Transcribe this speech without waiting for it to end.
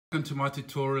Welcome to my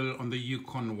tutorial on the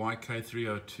Yukon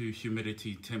YK-302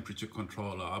 humidity temperature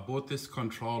controller. I bought this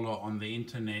controller on the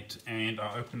internet and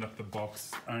I opened up the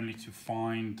box only to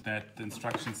find that the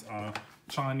instructions are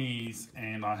Chinese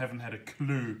and I haven't had a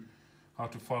clue how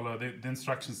to follow the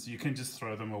instructions. You can just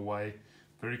throw them away.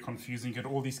 Very confusing. Get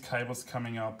all these cables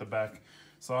coming out the back.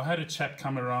 So I had a chap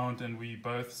come around and we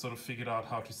both sort of figured out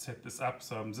how to set this up.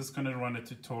 So I'm just going to run a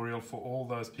tutorial for all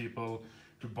those people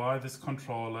to buy this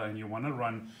controller and you want to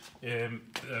run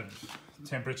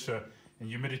temperature and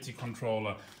humidity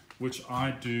controller, which I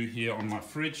do here on my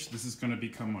fridge. This is going to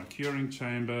become my curing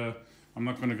chamber. I'm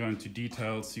not going to go into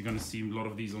details. You're going to see a lot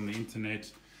of these on the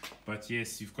internet, but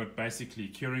yes, you've got basically a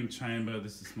curing chamber.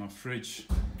 This is my fridge,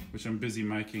 which I'm busy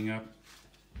making up,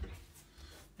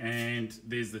 and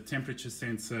there's the temperature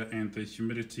sensor and the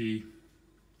humidity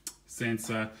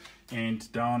sensor,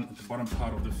 and down at the bottom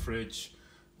part of the fridge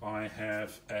I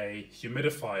have a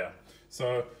humidifier.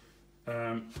 So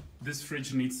this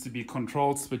fridge needs to be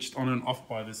controlled, switched on and off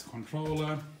by this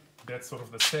controller. That's sort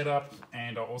of the setup,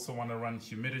 and I also want to run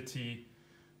humidity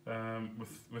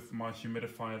with my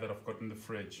humidifier that I've got in the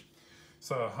fridge.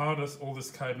 So how does all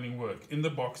this cabling work? In the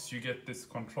box you get this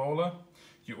controller.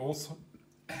 You also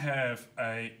have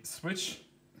a switch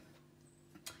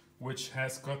which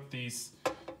has got these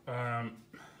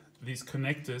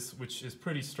connectors, which is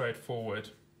pretty straightforward.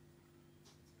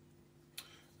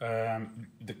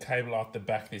 The cable out the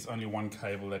back, there's only one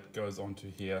cable that goes onto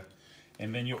here,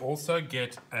 and then you also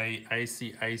get a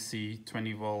AC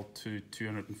 20 volt to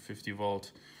 250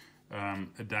 volt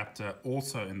adapter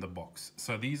also in the box.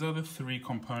 So these are the three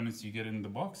components you get in the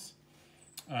box,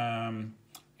 and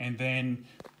then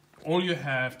all you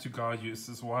have to guide you is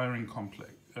this wiring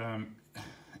complex,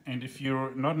 and if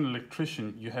you're not an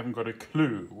electrician you haven't got a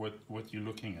clue what you're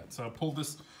looking at. So I pulled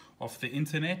this off the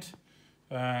internet.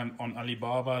 On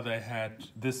Alibaba they had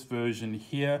this version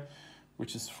here,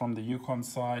 which is from the Yukon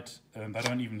site, and they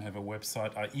don't even have a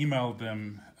website. I emailed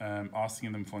them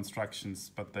asking them for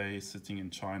instructions, but they're sitting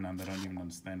in China and they don't even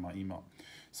understand my email.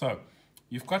 So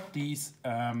you've got these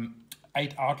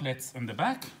 8 outlets in the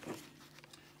back,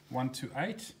 1 to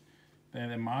 8.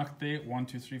 They're marked there, 1,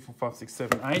 2, 3, 4, 5, 6,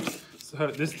 7, 8. So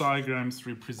this diagram's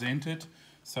represented.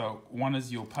 So one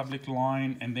is your public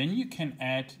line, and then you can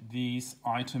add these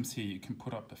items here. You can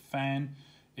put up a fan,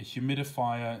 a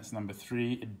humidifier is number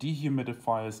 3, a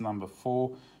dehumidifier is number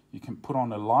 4. You can put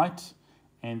on a light,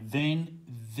 and then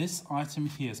this item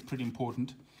here is pretty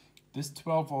important. This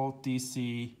 12 volt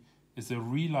DC is a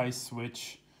relay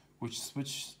switch which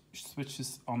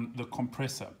switches on the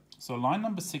compressor. So line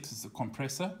number 6 is the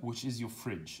compressor, which is your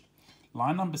fridge.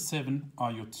 Line number 7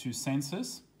 are your 2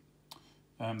 sensors.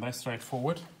 They're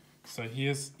straightforward. So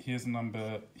here's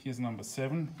number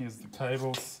 7. Here's the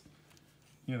cables.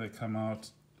 Here they come out.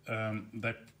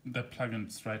 They plug in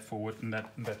straightforward, and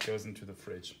that goes into the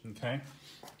fridge. Okay.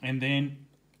 And then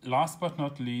last but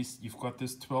not least, you've got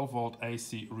this 12 volt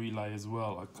AC relay as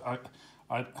well.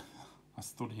 I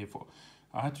stood here for.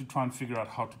 I had to try and figure out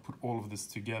how to put all of this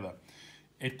together.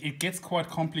 It gets quite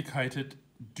complicated.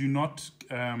 Do not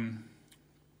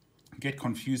get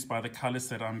confused by the colors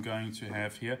that I'm going to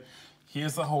have here.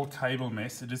 Here's the whole cable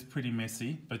mess. It is pretty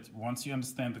messy, but once you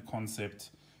understand the concept,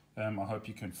 I hope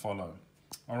you can follow.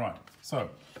 All right,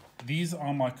 so these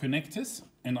are my connectors,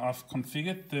 and I've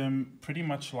configured them pretty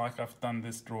much like I've done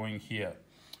this drawing here.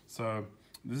 So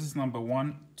this is number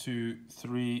 1, 2,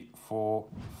 3, 4,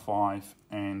 5,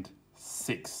 and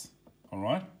 6. All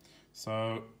right,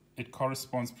 so it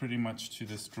corresponds pretty much to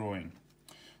this drawing.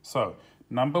 So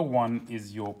number 1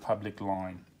 is your public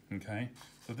line. Okay,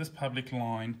 so this public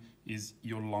line is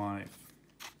your live.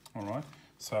 All right,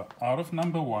 so out of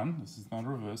number 1, this is not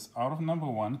reverse, out of number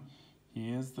 1,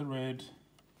 here's the red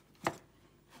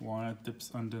wire,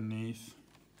 dips underneath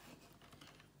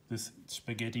this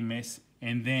spaghetti mess,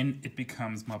 and then it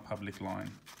becomes my public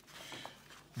line.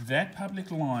 That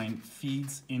public line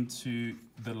feeds into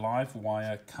the live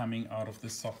wire coming out of the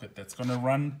socket that's going to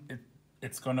run it.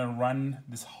 It's going to run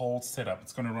this whole setup.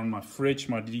 It's going to run my fridge,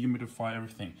 my dehumidifier,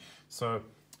 everything. So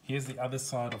here's the other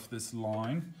side of this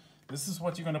line. This is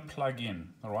what you're going to plug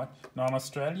in. All right. Now in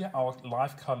Australia, our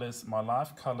live colors, my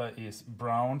live color is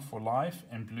brown for live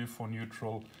and blue for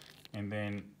neutral, and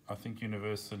then I think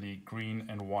universally green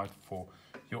and white for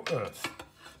your earth.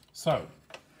 So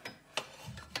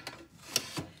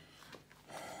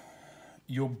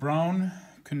your brown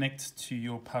connects to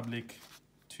your public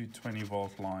 220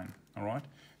 volt line. All right,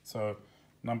 so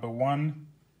number 1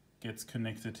 gets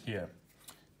connected here.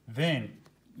 Then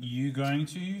you're going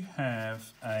to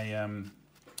have a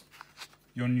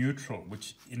your neutral,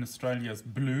 which in Australia is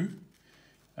blue.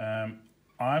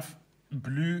 I've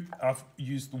blue, I've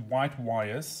used white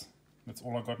wires. That's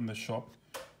all I got in the shop.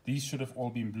 These should have all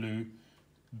been blue.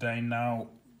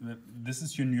 This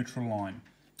is your neutral line.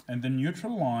 And the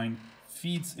neutral line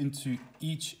feeds into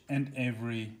each and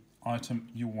every item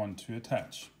you want to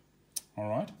attach. All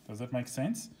right, does that make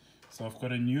sense? So I've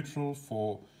got a neutral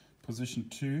for position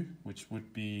 2, which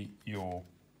would be your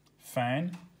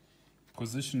fan.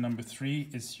 Position number 3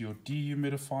 is your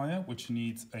dehumidifier, which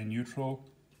needs a neutral,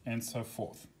 and so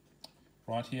forth.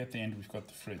 Right here at the end, we've got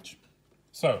the fridge.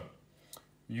 So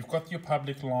you've got your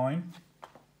public line.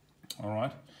 All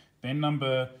right, then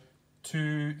number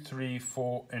 2, 3,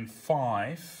 4, and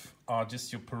 5 are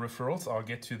just your peripherals. I'll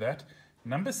get to that.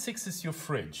 Number 6 is your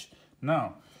fridge.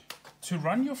 Now, to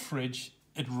run your fridge,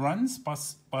 it runs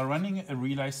by running a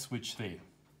relay switch there,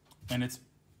 and it's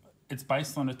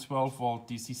based on a 12-volt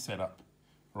DC setup,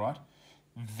 right?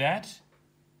 That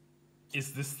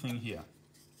is this thing here.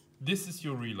 This is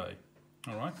your relay,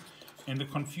 all right? And the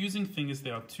confusing thing is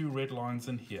there are 2 red lines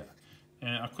in here,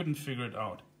 and I couldn't figure it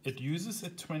out. It uses a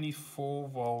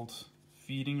 24-volt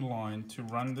feeding line to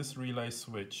run this relay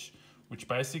switch, which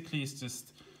basically is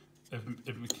just a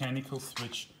mechanical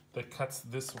switch that cuts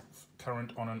this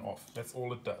current on and off. That's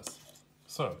all it does.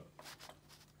 So,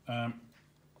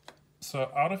 so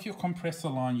out of your compressor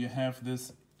line, you have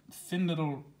this thin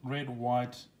little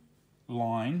red-white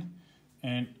line,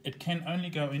 and it can only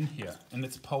go in here, and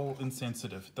it's pole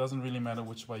insensitive. It doesn't really matter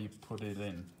which way you put it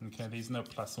in. Okay, there's no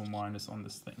plus or minus on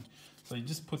this thing. So you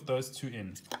just put those 2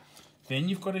 in. Then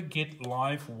you've got to get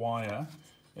live wire.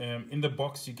 In the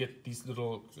box, you get these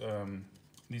little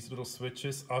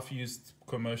switches. I've used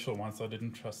commercial ones. I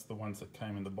didn't trust the ones that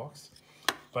came in the box.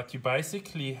 But you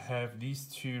basically have these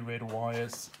 2 red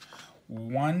wires.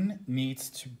 One needs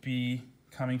to be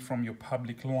coming from your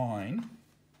public line.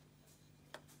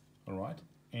 All right.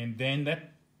 And then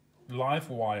that live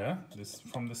wire, this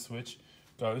from the switch,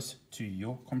 goes to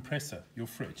your compressor, your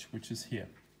fridge, which is here.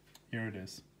 Here it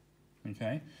is.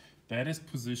 Okay. That is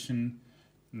position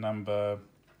number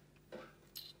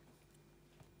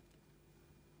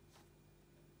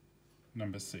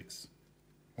 6.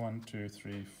 1, 2,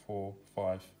 3, 4,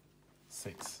 5,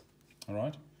 6. All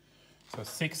right. So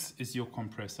 6 is your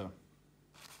compressor.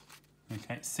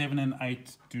 Okay. 7 and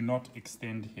 8 do not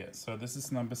extend here. So this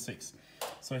is number 6.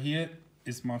 So here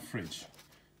is my fridge.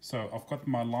 So I've got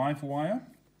my live wire,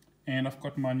 and I've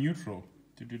got my neutral,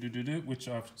 which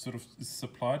I've sort of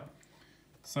supplied.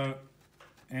 So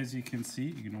as you can see,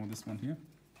 ignore this one here.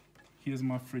 Here's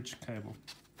my fridge cable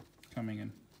coming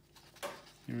in.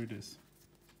 Here it is.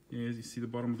 As you see the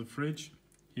bottom of the fridge,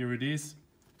 here it is.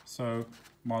 So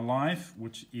my live,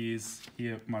 which is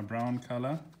here my brown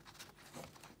color.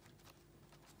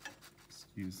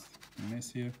 Excuse the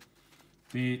mess here.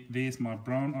 There's my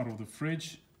brown out of the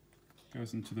fridge,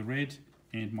 goes into the red,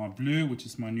 and my blue, which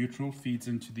is my neutral, feeds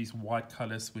into these white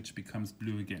colors, which becomes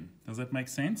blue again. Does that make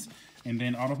sense? And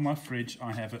then out of my fridge,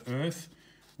 I have an earth,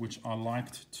 which I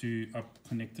liked to, I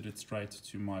connected it straight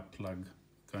to my plug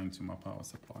going to my power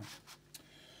supply.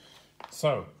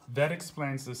 So that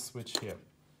explains this switch here.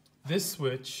 This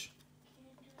switch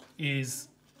is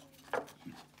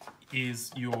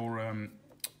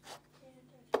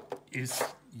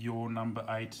your number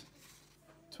 8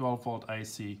 12-volt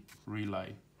AC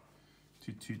relay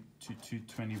to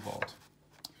 220 volt.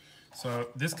 So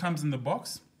this comes in the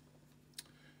box.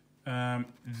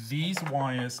 These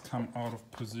wires come out of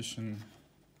position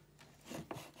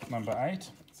number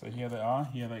 8. So here they are,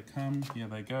 here they come, here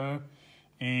they go.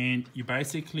 And you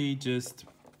basically just,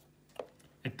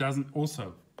 it doesn't,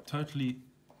 also totally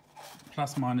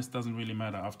plus minus doesn't really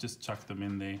matter. I've just chucked them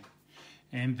in there.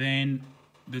 And then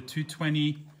the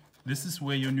 220, this is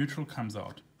where your neutral comes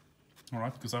out. All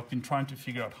right, because I've been trying to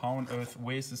figure out how on earth,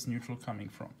 where's this neutral coming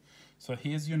from? So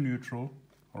here's your neutral.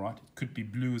 All right, it could be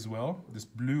blue as well. This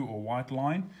blue or white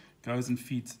line goes and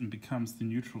feeds and becomes the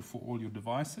neutral for all your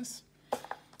devices.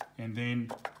 And then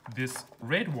this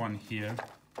red one here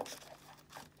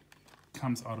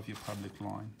comes out of your public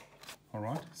line. All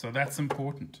right, so that's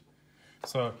important.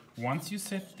 So once you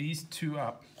set these 2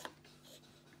 up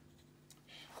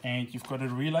and you've got a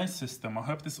relay system, I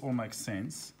hope this all makes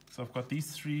sense. So I've got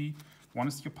these 3, one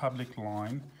is your public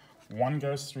line, one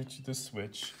goes through to the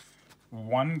switch,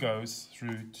 one goes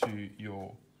through to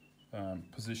your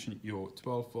position, your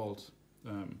 12 volt,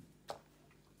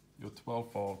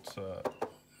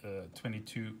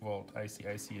 22 volt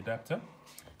AC adapter.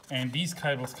 And these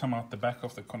cables come out the back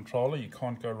of the controller. You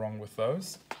can't go wrong with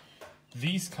those.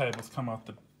 These cables come out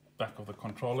the back of the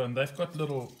controller, and they've got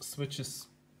little switches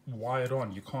wired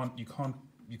on. You can't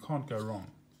go wrong.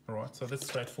 All right, so that's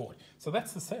straightforward. So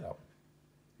that's the setup.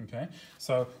 Okay,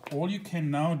 so all you can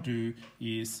now do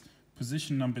is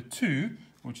position number 2,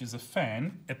 which is a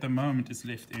fan. At the moment is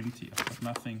left empty. I've got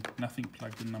nothing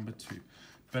plugged in number 2.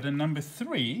 But in number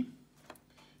 3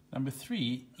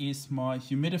 is my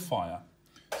humidifier.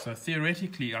 So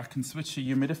theoretically I can switch a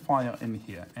humidifier in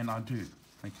here, and I do.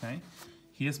 Okay,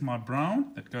 here's my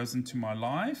brown that goes into my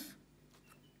live.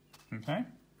 Okay,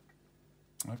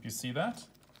 I hope you see that.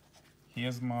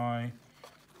 Here's my,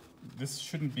 this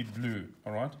shouldn't be blue,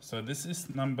 all right? So this is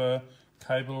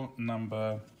cable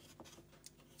number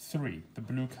 3, the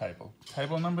blue cable.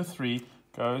 Cable number 3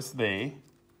 goes there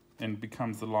and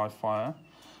becomes the live fire.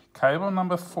 Cable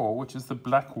number 4, which is the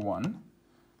black one,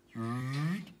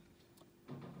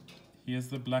 here's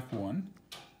the black one,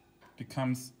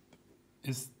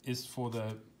 is for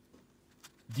the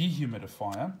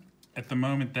dehumidifier. At the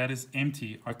moment that is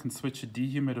empty, I can switch a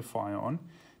dehumidifier on.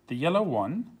 The yellow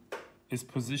one is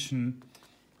position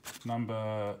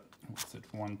number, what's it,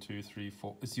 1, 2, 3,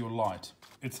 4, is your light.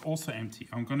 It's also empty.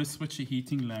 I'm going to switch a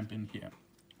heating lamp in here,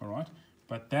 all right?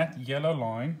 But that yellow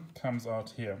line comes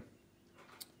out here.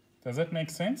 Does that make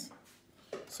sense?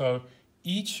 So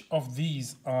each of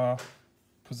these are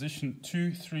position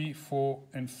 2, 3, 4,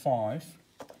 and 5.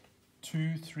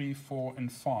 2, 3, 4,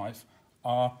 and 5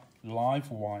 are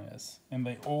live wires, and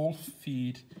they all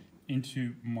feed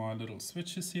into my little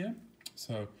switches here.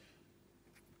 So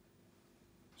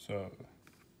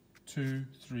 2,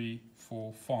 3,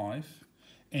 4, 5,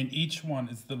 and each one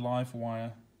is the live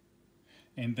wire,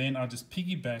 and then I just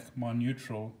piggyback my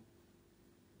neutral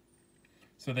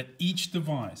so that each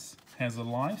device has a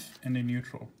live and a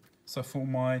neutral. So for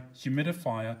my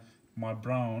humidifier, my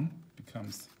brown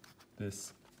becomes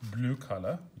this blue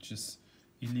color, which is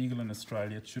illegal in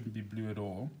Australia. It shouldn't be blue at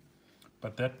all.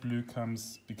 But that blue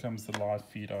becomes the live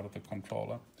feed out of the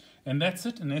controller. And that's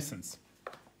it in essence.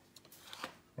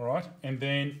 All right, and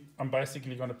then I'm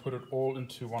basically going to put it all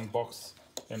into one box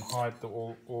and hide the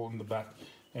all in the back.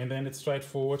 And then it's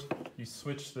straightforward. You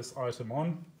switch this item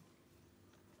on,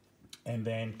 and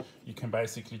then you can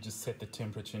basically just set the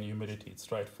temperature and humidity. It's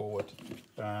straightforward.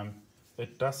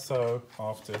 It does so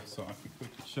after, so I can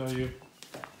quickly show you.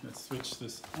 Let's switch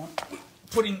this on.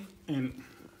 Putting in.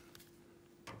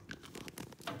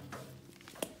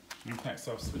 Okay,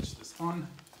 so I've switched this on.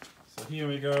 So here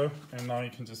we go, and now you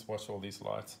can just watch all these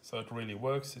lights. So it really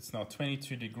works. It's now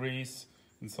 22 degrees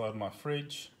inside my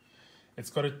fridge. It's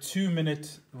got a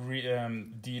 2-minute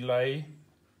delay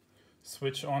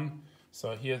switch on.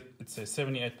 So here it says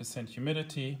 78%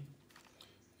 humidity,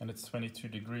 and it's 22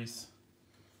 degrees.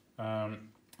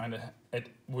 And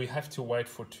we have to wait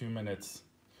for 2 minutes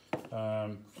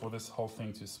for this whole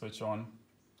thing to switch on.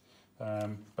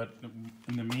 But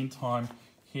in the meantime,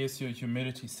 here's your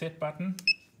humidity set button.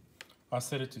 I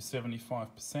set it to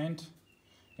 75%,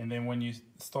 and then when you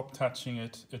stop touching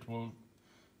it, it will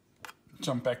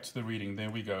jump back to the reading. There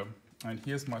we go. And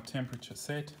here's my temperature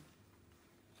set.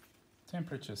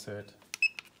 Temperature set.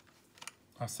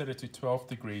 I set it to 12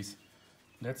 degrees.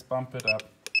 Let's bump it up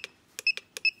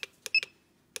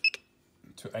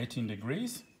to 18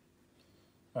 degrees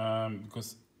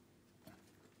because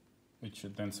it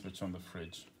should then switch on the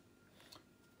fridge.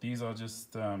 These are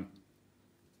just,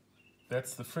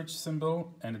 that's the fridge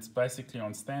symbol, and it's basically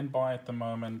on standby at the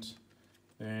moment.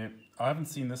 I haven't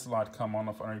seen this light come on.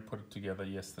 I've only put it together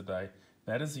yesterday.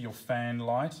 That is your fan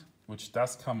light, which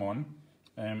does come on.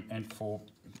 And for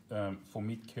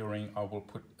meat curing, I will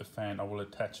put a fan. I will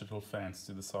attach little fans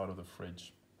to the side of the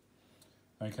fridge.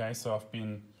 Okay, so I've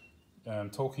been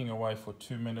talking away for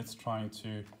 2 minutes trying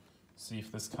to see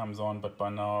if this comes on, but by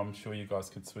now I'm sure you guys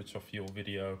could switch off your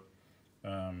video.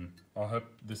 I hope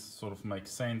this sort of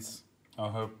makes sense. I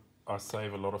hope I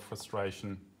save a lot of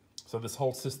frustration. So this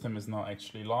whole system is now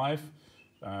actually live.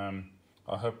 I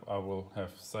hope I will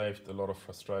have saved a lot of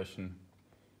frustration.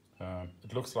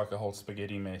 It looks like a whole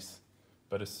spaghetti mess,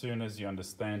 but as soon as you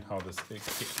understand how this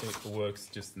works,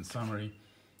 just in summary,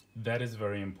 that is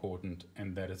very important,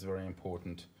 and that is very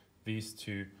important. These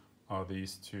two are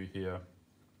these two here.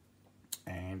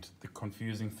 And the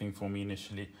confusing thing for me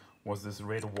initially was this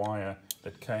red wire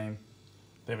that came.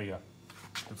 There we go.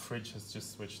 The fridge has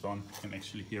just switched on. You can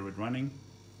actually hear it running.